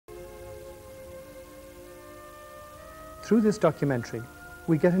Through this documentary,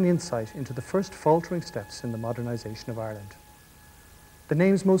 we get an insight into the first faltering steps in the modernisation of Ireland. The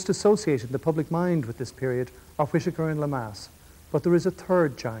names most associated in the public mind with this period are Whittaker and Lamass, but there is a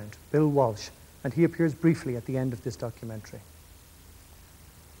third giant, Bill Walsh, and he appears briefly at the end of this documentary.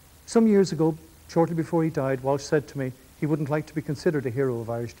 Some years ago, shortly before he died, Walsh said to me he wouldn't like to be considered a hero of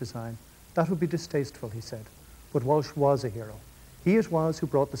Irish design. That would be distasteful, he said, but Walsh was a hero. He it was who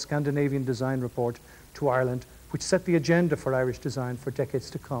brought the Scandinavian Design Report to Ireland, which set the agenda for Irish design for decades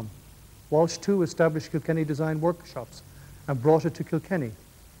to come. Walsh too established Kilkenny Design Workshops and brought it to Kilkenny.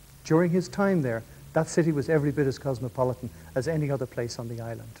 During his time there, that city was every bit as cosmopolitan as any other place on the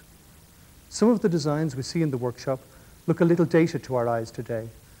island. Some of the designs we see in the workshop look a little dated to our eyes today,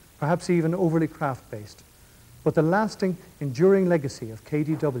 perhaps even overly craft-based. But the lasting, enduring legacy of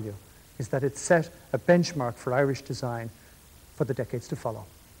KDW is that it set a benchmark for Irish design for the decades to follow.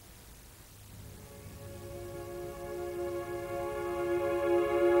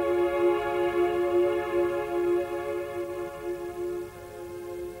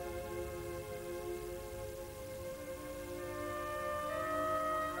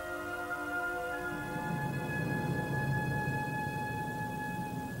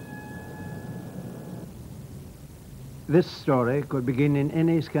 This story could begin in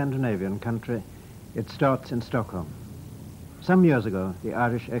any Scandinavian country. It starts in Stockholm. Some years ago, the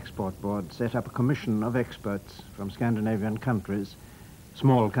Irish Export Board set up a commission of experts from Scandinavian countries,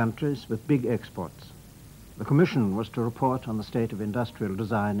 small countries with big exports. The commission was to report on the state of industrial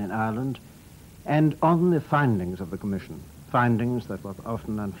design in Ireland and on the findings of the commission, findings that were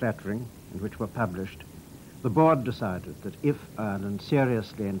often unflattering and which were published. The board decided that if Ireland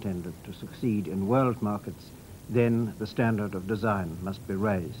seriously intended to succeed in world markets, then the standard of design must be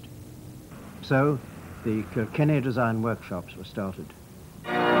raised. So the Kilkenny Design Workshops were started.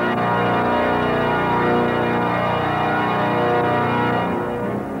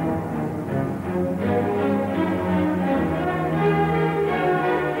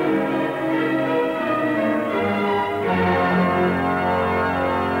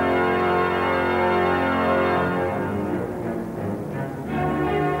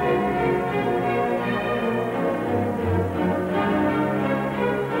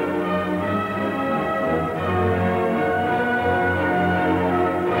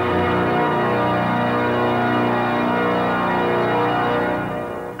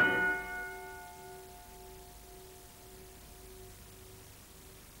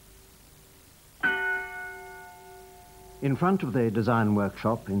 In front of the design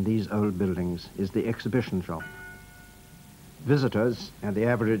workshop in these old buildings is the exhibition shop. Visitors, at the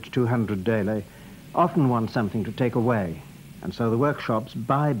average 200 daily, often want something to take away, and so the workshops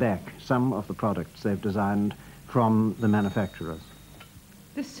buy back some of the products they've designed from the manufacturers.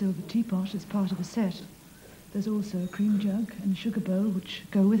 This silver teapot is part of a set. There's also a cream jug and a sugar bowl which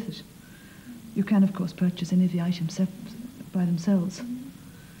go with it. You can, of course, purchase any of the items by themselves.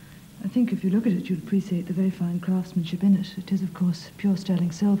 I think if you look at it, you'll appreciate the very fine craftsmanship in it. It is, of course, pure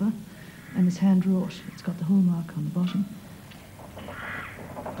sterling silver and is hand-wrought. It's got the hallmark on the bottom.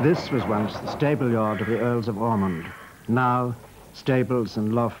 This was once the stable yard of the Earls of Ormond. Now, stables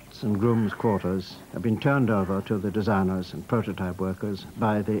and lofts and grooms' quarters have been turned over to the designers and prototype workers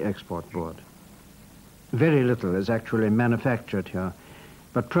by the Export Board. Very little is actually manufactured here,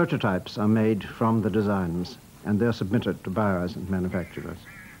 but prototypes are made from the designs, and they're submitted to buyers and manufacturers.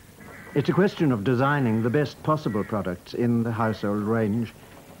 It's a question of designing the best possible products in the household range,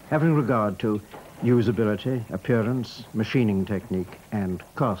 having regard to usability, appearance, machining technique, and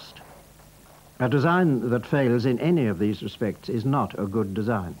cost. A design that fails in any of these respects is not a good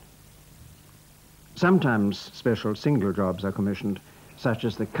design. Sometimes special single jobs are commissioned, such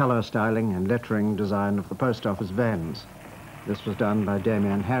as the colour styling and lettering design of the post office vans. This was done by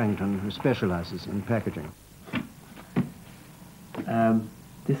Damien Harrington, who specialises in packaging.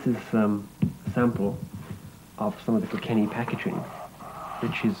 This is a sample of some of the Kilkenny packaging,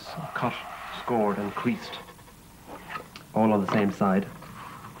 which is cut, scored and creased, all on the same side.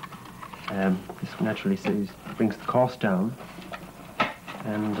 This naturally brings the cost down,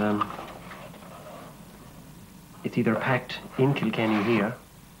 and it's either packed in Kilkenny here,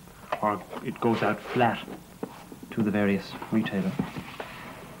 or it goes out flat to the various retailers.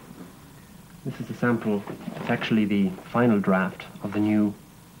 This is a sample. It's actually the final draft of the new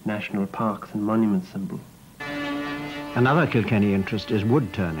National Parks and Monuments symbol. Another Kilkenny interest is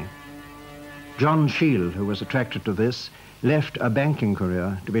wood turning. John Shield, who was attracted to this, left a banking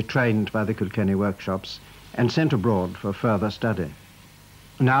career to be trained by the Kilkenny workshops and sent abroad for further study.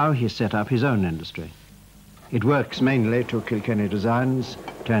 Now he set up his own industry. It works mainly to Kilkenny designs,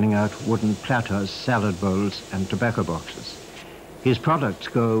 turning out wooden platters, salad bowls and tobacco boxes. His products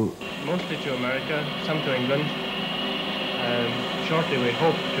go mostly to America, some to England. Shortly we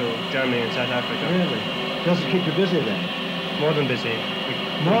hope to Germany and South Africa. Really? Does it keep you busy then? More than busy.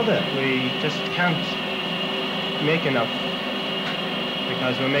 More than? We just can't make enough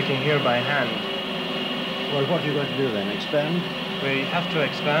because we're making here by hand. Well, what are you going to do then? Expand? We have to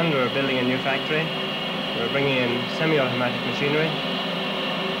expand. We're building a new factory. We're bringing in semi-automatic machinery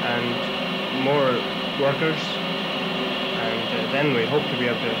and more workers, and then we hope to be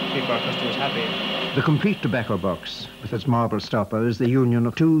able to keep our customers happy. The complete tobacco box, with its marble stopper, is the union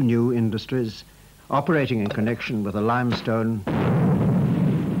of two new industries operating in connection with a limestone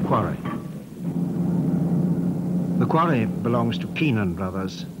quarry. The quarry belongs to Keenan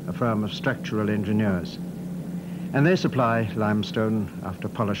Brothers, a firm of structural engineers, and they supply limestone after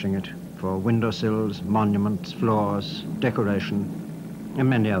polishing it for windowsills, monuments, floors, decoration, and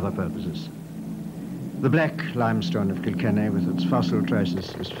many other purposes. The black limestone of Kilkenny, with its fossil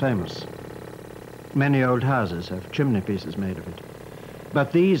traces, is famous. Many old houses have chimney pieces made of it.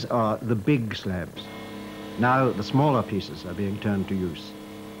 But these are the big slabs. Now the smaller pieces are being turned to use.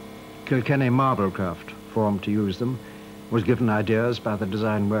 Kilkenny Marble Craft, formed to use them, was given ideas by the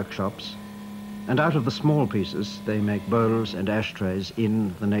design workshops, and out of the small pieces they make bowls and ashtrays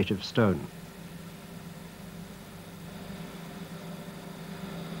in the native stone.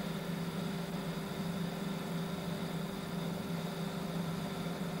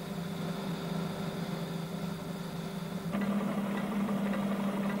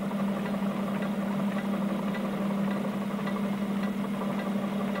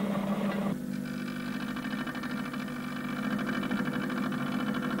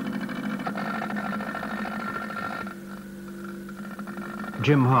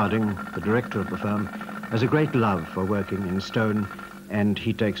 Jim Harding, the director of the firm, has a great love for working in stone, and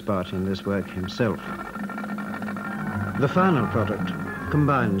he takes part in this work himself. The final product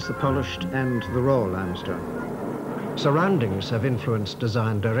combines the polished and the raw limestone. Surroundings have influenced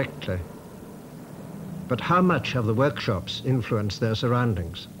design directly, but how much have the workshops influenced their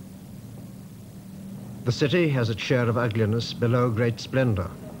surroundings? The city has its share of ugliness below great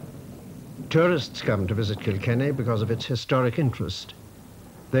splendor. Tourists come to visit Kilkenny because of its historic interest.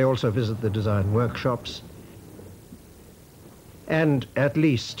 They also visit the design workshops and at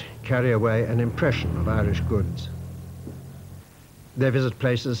least carry away an impression of Irish goods. They visit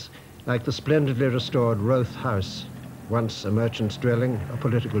places like the splendidly restored Roath House, once a merchant's dwelling, a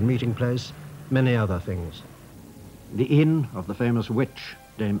political meeting place, many other things. The inn of the famous witch,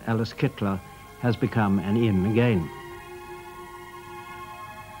 Dame Alice Kittler, has become an inn again.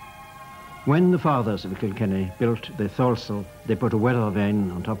 When the fathers of Kilkenny built the Thulsel, they put a weather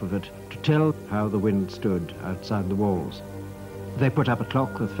vane on top of it to tell how the wind stood outside the walls. They put up a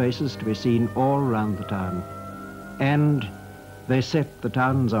clock with faces to be seen all round the town, and they set the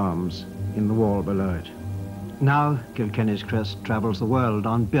town's arms in the wall below it. Now Kilkenny's crest travels the world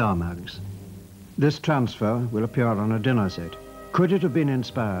on beer mugs. This transfer will appear on a dinner set. Could it have been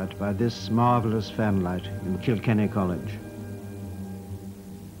inspired by this marvellous fanlight in Kilkenny College?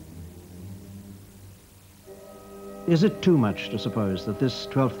 Is it too much to suppose that this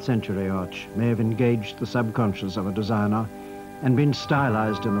 12th century arch may have engaged the subconscious of a designer and been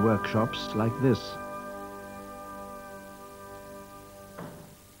stylized in the workshops like this?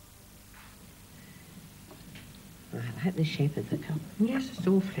 I like the shape of the cup. Yes, it's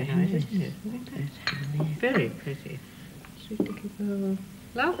awfully nice, isn't it? Very pretty. Sweet little bowl.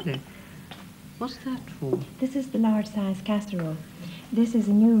 Lovely. What's that for? This is the large size casserole. This is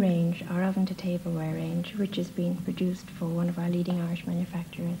a new range, our oven to tableware range, which is being produced for one of our leading Irish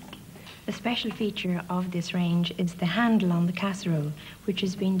manufacturers. The special feature of this range is the handle on the casserole, which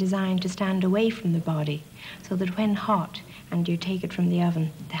has been designed to stand away from the body, so that when hot and you take it from the oven,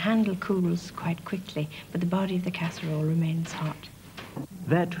 the handle cools quite quickly, but the body of the casserole remains hot.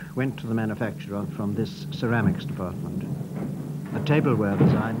 That went to the manufacturer from this ceramics department. A tableware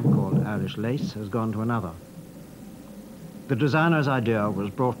design called Irish lace has gone to another. The designer's idea was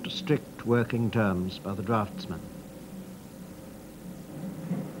brought to strict working terms by the draftsman.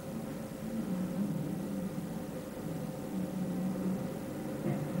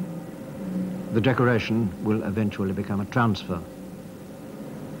 The decoration will eventually become a transfer.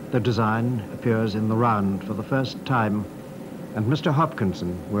 The design appears in the round for the first time, and Mr.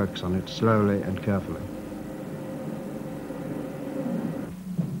 Hopkinson works on it slowly and carefully.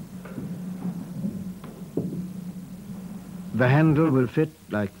 The handle will fit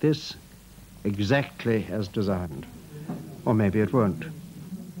like this, exactly as designed. Or maybe it won't.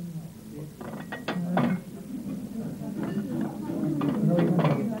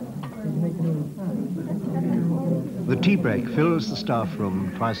 The tea break fills the staff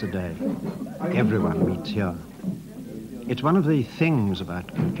room twice a day. Everyone meets here. It's one of the things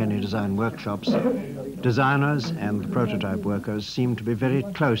about Kilkenny Design Workshops. Designers and the prototype workers seem to be very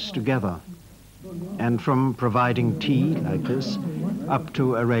close together. And from providing tea like this, up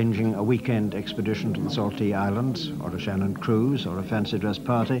to arranging a weekend expedition to the Saltee Islands, or a Shannon cruise, or a fancy dress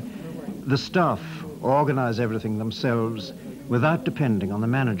party, the staff organize everything themselves without depending on the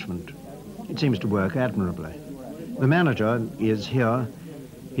management. It seems to work admirably. The manager is here.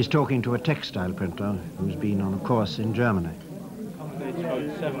 He's talking to a textile printer who's been on a course in Germany. It's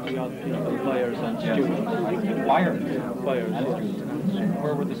about 70 odd people, buyers and students. Buyers and students.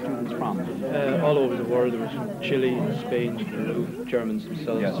 Where were the students from? All over the world. There was Chile, Spain, Germans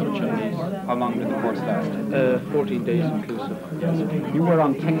themselves, some Chinese. How long did the course last? 14 days inclusive. You were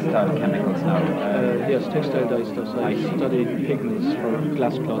on textile chemicals now. Yes, textile dye stuff. I studied pigments for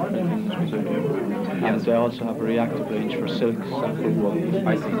glass cloth printing, which was and I also have a reactive range for silk, saffron, wool.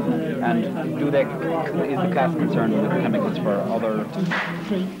 I see. And is the class concerned with chemicals for other?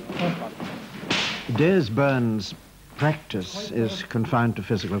 Des Burns' practice is confined to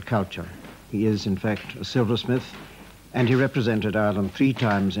physical culture. He is, in fact, a silversmith, and he represented Ireland 3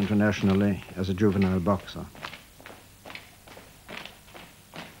 times internationally as a juvenile boxer.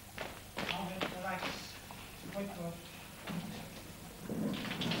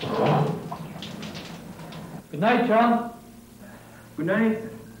 Good night, John. Good night.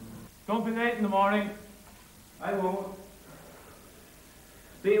 Don't be late in the morning. I won't.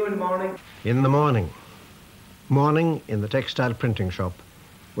 See you in the morning. In the morning. Morning in the textile printing shop,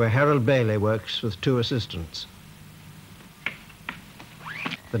 where Harold Bailey works with 2 assistants.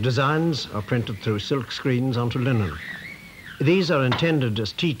 The designs are printed through silk screens onto linen. These are intended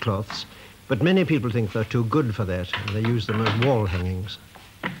as tea cloths, but many people think they're too good for that, and they use them as wall hangings.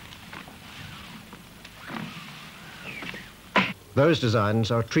 Those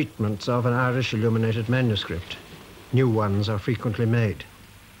designs are treatments of an Irish illuminated manuscript. New ones are frequently made.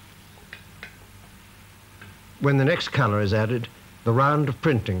 When the next colour is added, the round of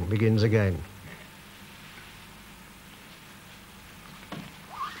printing begins again.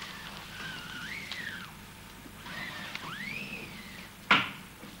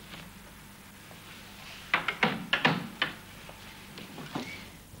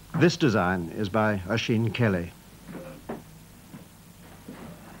 This design is by Oisin Kelly.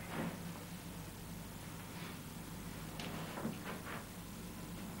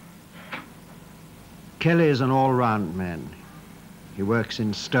 Kelly is an all-round man. He works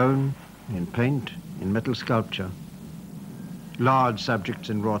in stone, in paint, in metal sculpture, large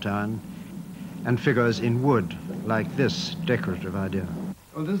subjects in wrought iron, and figures in wood, like this decorative idea.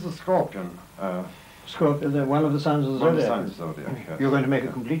 Well, this is a scorpion. Scorpion, one of the signs of the One of the zodiac. signs of the zodiac, yes. You're going to make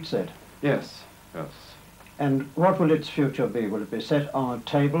a complete set. Yes, yes. And what will its future be? Will it be set on a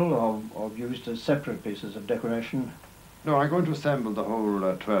table or used as separate pieces of decoration? No, I'm going to assemble the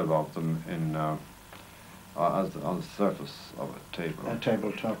whole 12 of them in on the surface of a table. A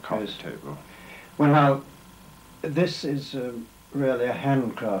tabletop coffee case. table. Well, now, this is really a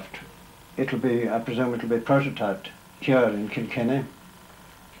handcraft. It'll be, I presume, it'll be prototyped here in Kilkenny.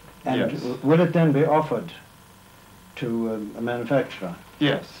 And Yes. will it then be offered to a manufacturer?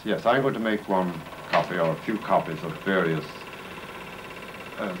 Yes, yes. I'm going to make one copy or a few copies of various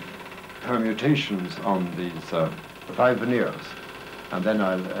permutations on these 5 veneers, and then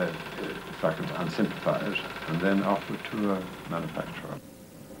I'll fragment and simplify it, and then offer it to a manufacturer.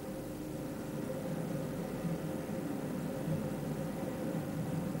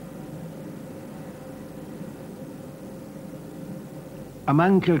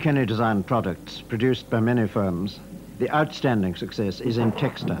 Among Kilkenny designed products produced by many firms, the outstanding success is in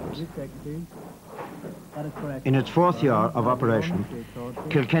textiles. In its 4th year of operation,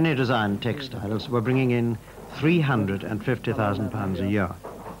 Kilkenny designed textiles were bringing in £350,000 a year.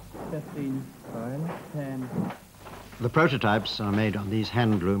 15, 10. The prototypes are made on these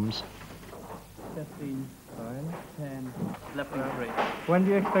hand looms. 15, 10. Left and right. When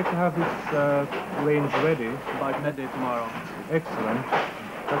do you expect to have this range ready? About midday tomorrow. Excellent.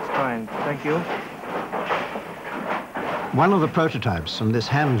 That's fine. Thank you. One of the prototypes from this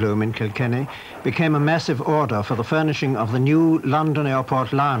hand loom in Kilkenny became a massive order for the furnishing of the new London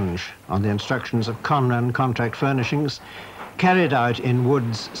Airport Lounge on the instructions of Conran Contract Furnishings, carried out in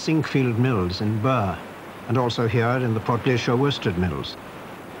Wood's Sinkfield Mills in Burr, and also here in the Portlaoise Worsted Mills.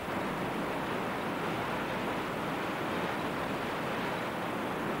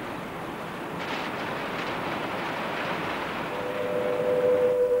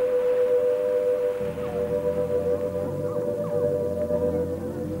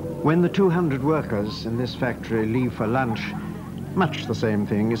 When the 200 workers in this factory leave for lunch, much the same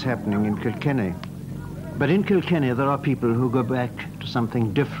thing is happening in Kilkenny. But in Kilkenny, there are people who go back to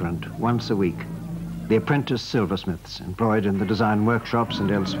something different once a week. The apprentice silversmiths employed in the design workshops and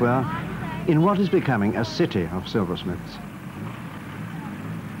elsewhere in what is becoming a city of silversmiths.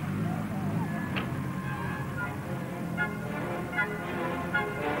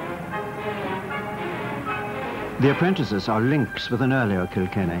 The apprentices are links with an earlier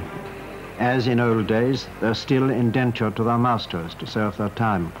Kilkenny. As in old days, they're still indentured to their masters to serve their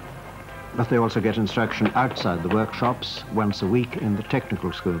time. But they also get instruction outside the workshops once a week in the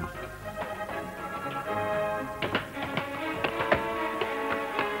technical school.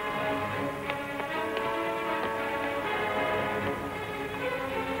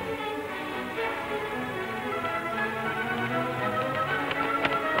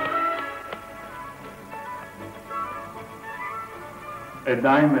 A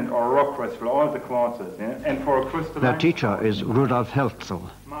diamond or rock crystal, all the quartzes, yeah? And for a crystalline... Their teacher is Rudolf Heltzel,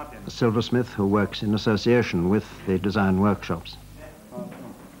 a silversmith who works in association with the design workshops.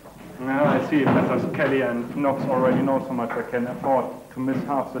 Now I see Messrs. Kelly and Knox already know so much I can afford to miss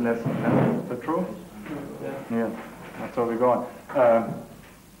half the lesson. Is that true? Yeah, that's how we go on.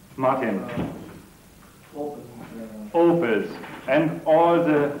 Martin. Opals. And all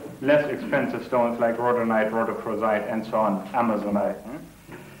the less expensive stones like rhodonite, rhodochrosite, and so on, amazonite.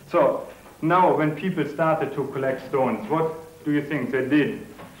 So now when people started to collect stones, what do you think they did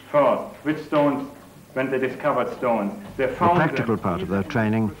first? Which stones, when they discovered stones? They found the practical part of their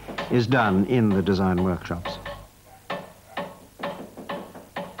training is done in the design workshops.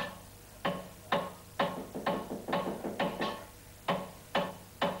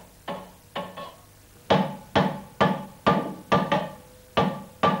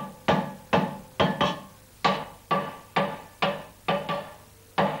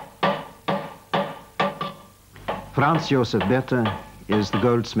 Franz Josef Bethe is the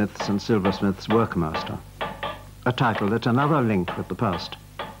goldsmiths and silversmiths workmaster, a title that's another link with the past.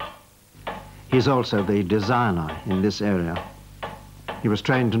 He's also the designer in this area. He was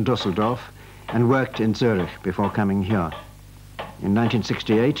trained in Dusseldorf and worked in Zurich before coming here. In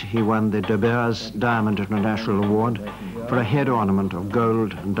 1968, he won the De Beers Diamond International Award for a head ornament of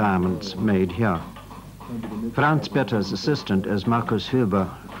gold and diamonds made here. Franz Bethe's assistant is Markus Hilber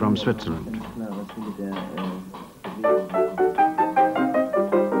from Switzerland.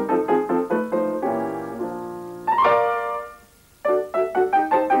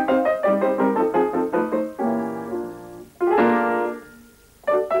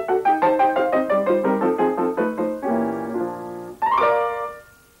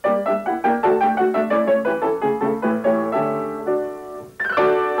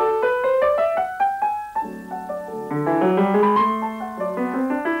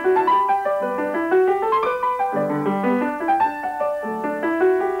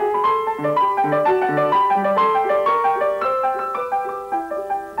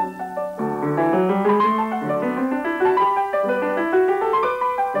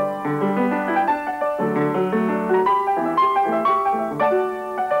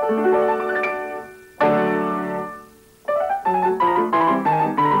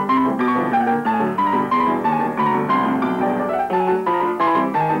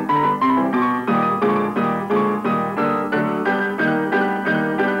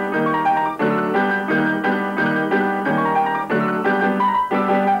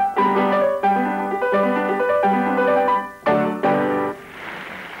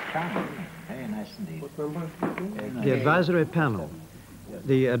 The advisory panel.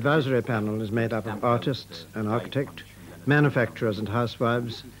 The advisory panel is made up of artists, an architect, manufacturers and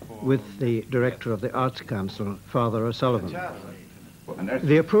housewives, with the director of the Arts Council, Father O'Sullivan.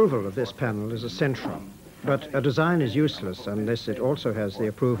 The approval of this panel is essential, but a design is useless unless it also has the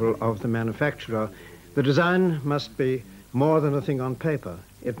approval of the manufacturer. The design must be more than a thing on paper.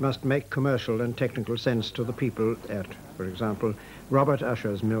 It must make commercial and technical sense to the people at, for example, Robert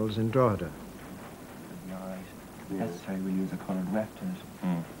Usher's mills in Drogheda. Necessary, we use a coloured weft in it.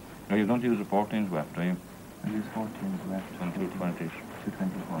 No, you don't use a 14's weft, do you? I use 14's weft. And 220s.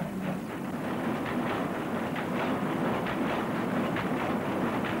 224, yes.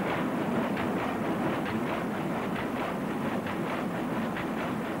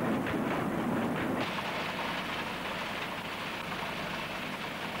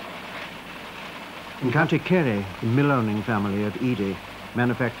 In County Kerry, the mill-owning family of Edie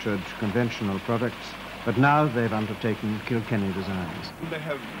manufactured conventional products, but now they've undertaken Kilkenny designs. They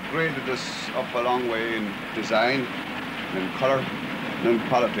have graded us up a long way in design, in colour, and in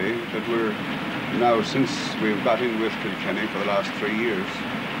quality that we're now, since we've got in with Kilkenny for the last 3 years,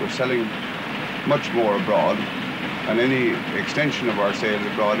 we're selling much more abroad, and any extension of our sales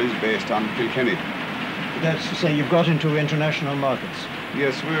abroad is based on Kilkenny. That's to say you've got into international markets?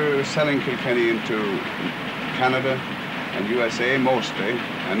 Yes, we're selling Kilkenny into Canada and USA mostly,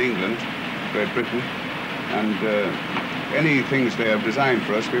 and England, Great Britain, and any things they have designed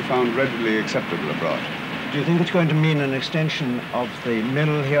for us we found readily acceptable abroad. Do you think it's going to mean an extension of the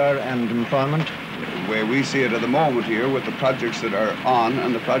mill here and employment? The way we see it at the moment here, with the projects that are on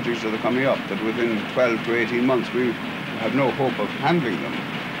and the projects that are coming up, that within 12 to 18 months we have no hope of handling them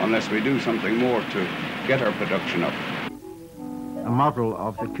unless we do something more to get our production up. A model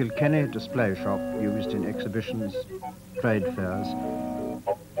of the Kilkenny display shop used in exhibitions, trade fairs,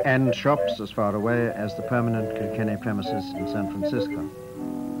 and shops as far away as the permanent Kilkenny premises in San Francisco.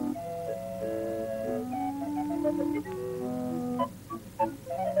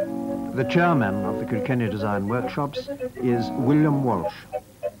 The chairman of the Kilkenny Design Workshops is William Walsh.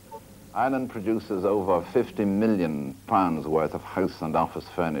 Ireland produces over £50 million worth of house and office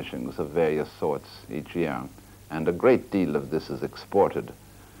furnishings of various sorts each year, and a great deal of this is exported.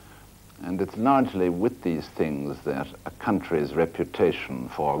 And it's largely with these things that a country's reputation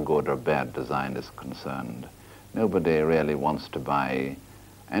for good or bad design is concerned. Nobody really wants to buy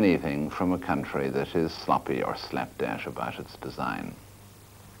anything from a country that is sloppy or slapdash about its design.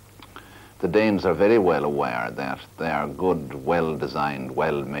 The Danes are very well aware that their good, well-designed,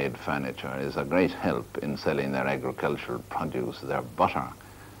 well-made furniture is a great help in selling their agricultural produce, their butter.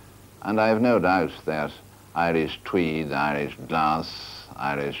 And I have no doubt that Irish tweed, Irish glass,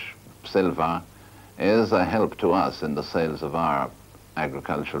 Irish silver is a help to us in the sales of our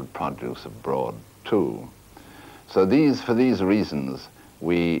agricultural produce abroad too. So for these reasons,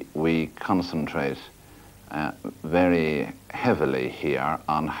 we concentrate very heavily here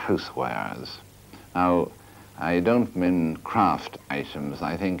on housewares. Now, I don't mean craft items.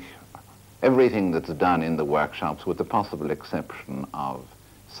 I think everything that's done in the workshops, with the possible exception of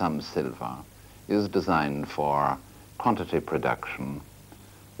some silver, is designed for quantity production,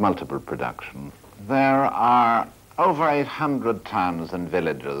 multiple production. There are over 800 towns and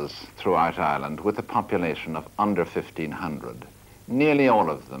villages throughout Ireland with a population of under 1,500. Nearly all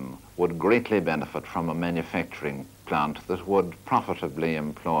of them would greatly benefit from a manufacturing plant that would profitably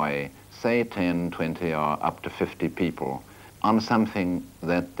employ, say, 10, 20, or up to 50 people on something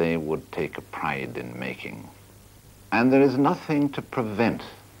that they would take a pride in making. And there is nothing to prevent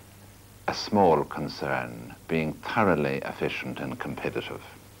a small concern being thoroughly efficient and competitive.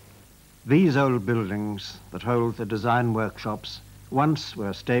 These old buildings that hold the design workshops once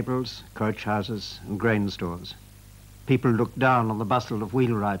were stables, coach houses, and grain stores. People looked down on the bustle of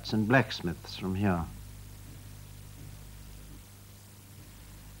wheelwrights and blacksmiths from here.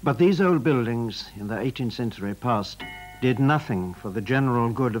 But these old buildings in the 18th century past did nothing for the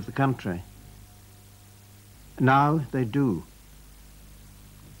general good of the country. Now they do.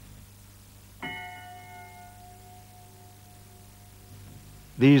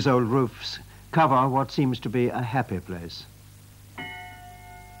 These old roofs cover what seems to be a happy place.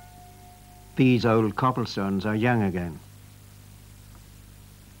 These old cobblestones are young again.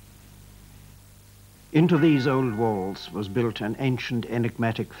 Into these old walls was built an ancient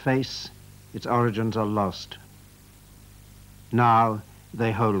enigmatic face. Its origins are lost. Now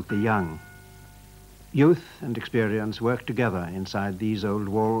they hold the young. Youth and experience work together inside these old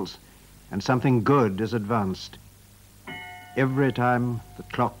walls, and something good is advanced every time the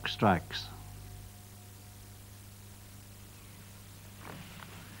clock strikes.